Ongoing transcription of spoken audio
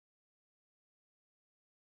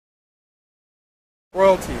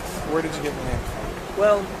Royalties. Where did you get the name from?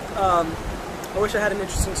 Well, I wish I had an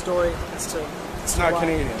interesting story as to. It's not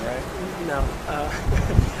Canadian, right?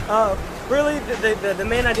 No. Really, the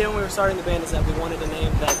main idea when we were starting the band is that we wanted a name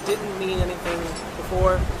that didn't mean anything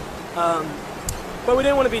before, but we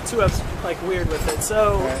didn't want to be too weird with it.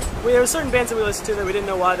 So there were certain bands that we listened to that we didn't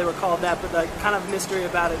know why they were called that, but the kind of mystery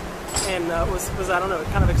about it and was I don't know,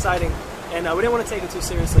 kind of exciting. And we didn't want to take it too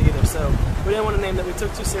seriously either, so we didn't want a name that we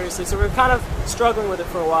took too seriously. So we were kind of struggling with it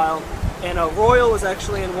for a while. And Royal was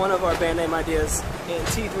actually in one of our band name ideas, and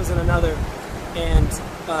Teeth was in another. And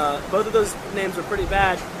both of those names were pretty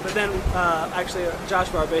bad. But then actually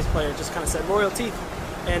Joshua, our bass player, just kind of said Royal Teeth,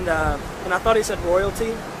 and I thought he said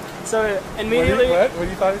royalty. So immediately, what do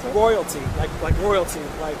you thought he said? Royalty, like royalty,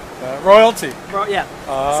 like royalty. Yeah.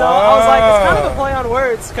 So I was like, it's kind of a play on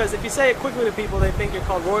words, because if you say it quickly to people, they think you're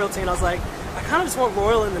called royalty. And I was like, I kind of just want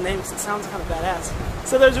royal in the name because it sounds kind of badass.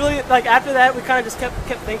 So there's really after that, we kind of just kept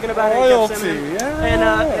thinking about royalty, it. yeah.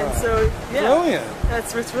 And so yeah, brilliant.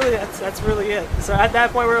 That's really it. So at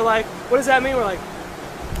that point, we were like, what does that mean? We're like,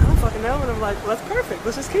 I don't fucking know. And I'm like, well, that's perfect.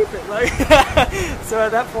 Let's just keep it. So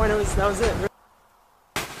at that point, that was it.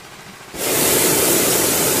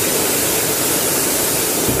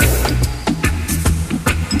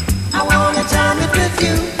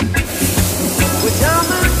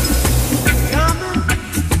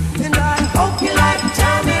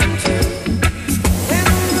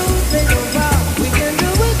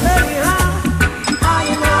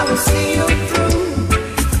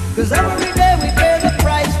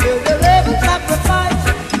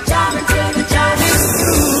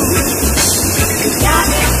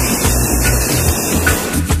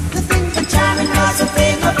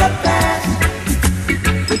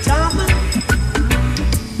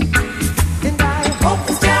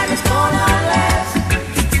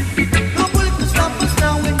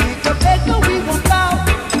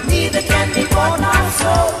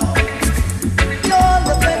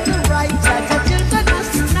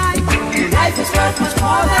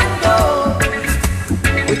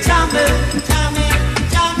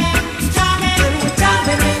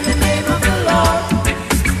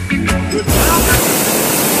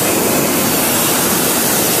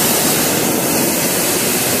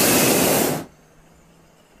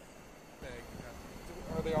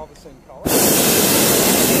 Are they all the same color?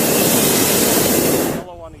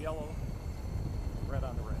 Yellow on the yellow, red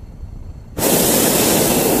on the red.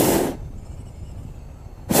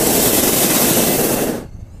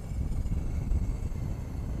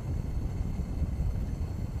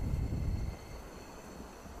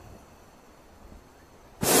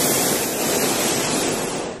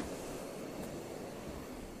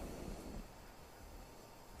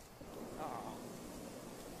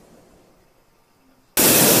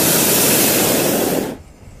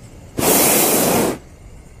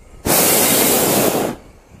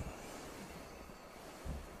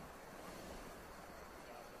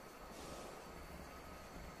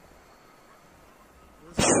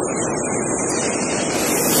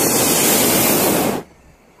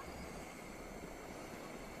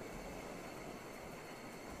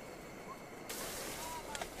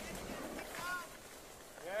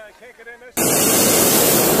 Can't get in this.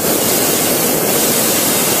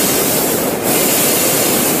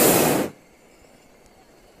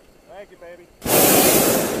 Thank you, baby.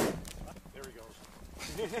 There he goes.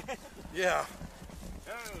 Yeah.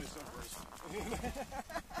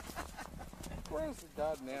 Where's the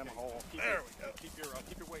goddamn hole? There we go. Keep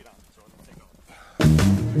your weight on so it doesn't take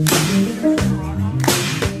off.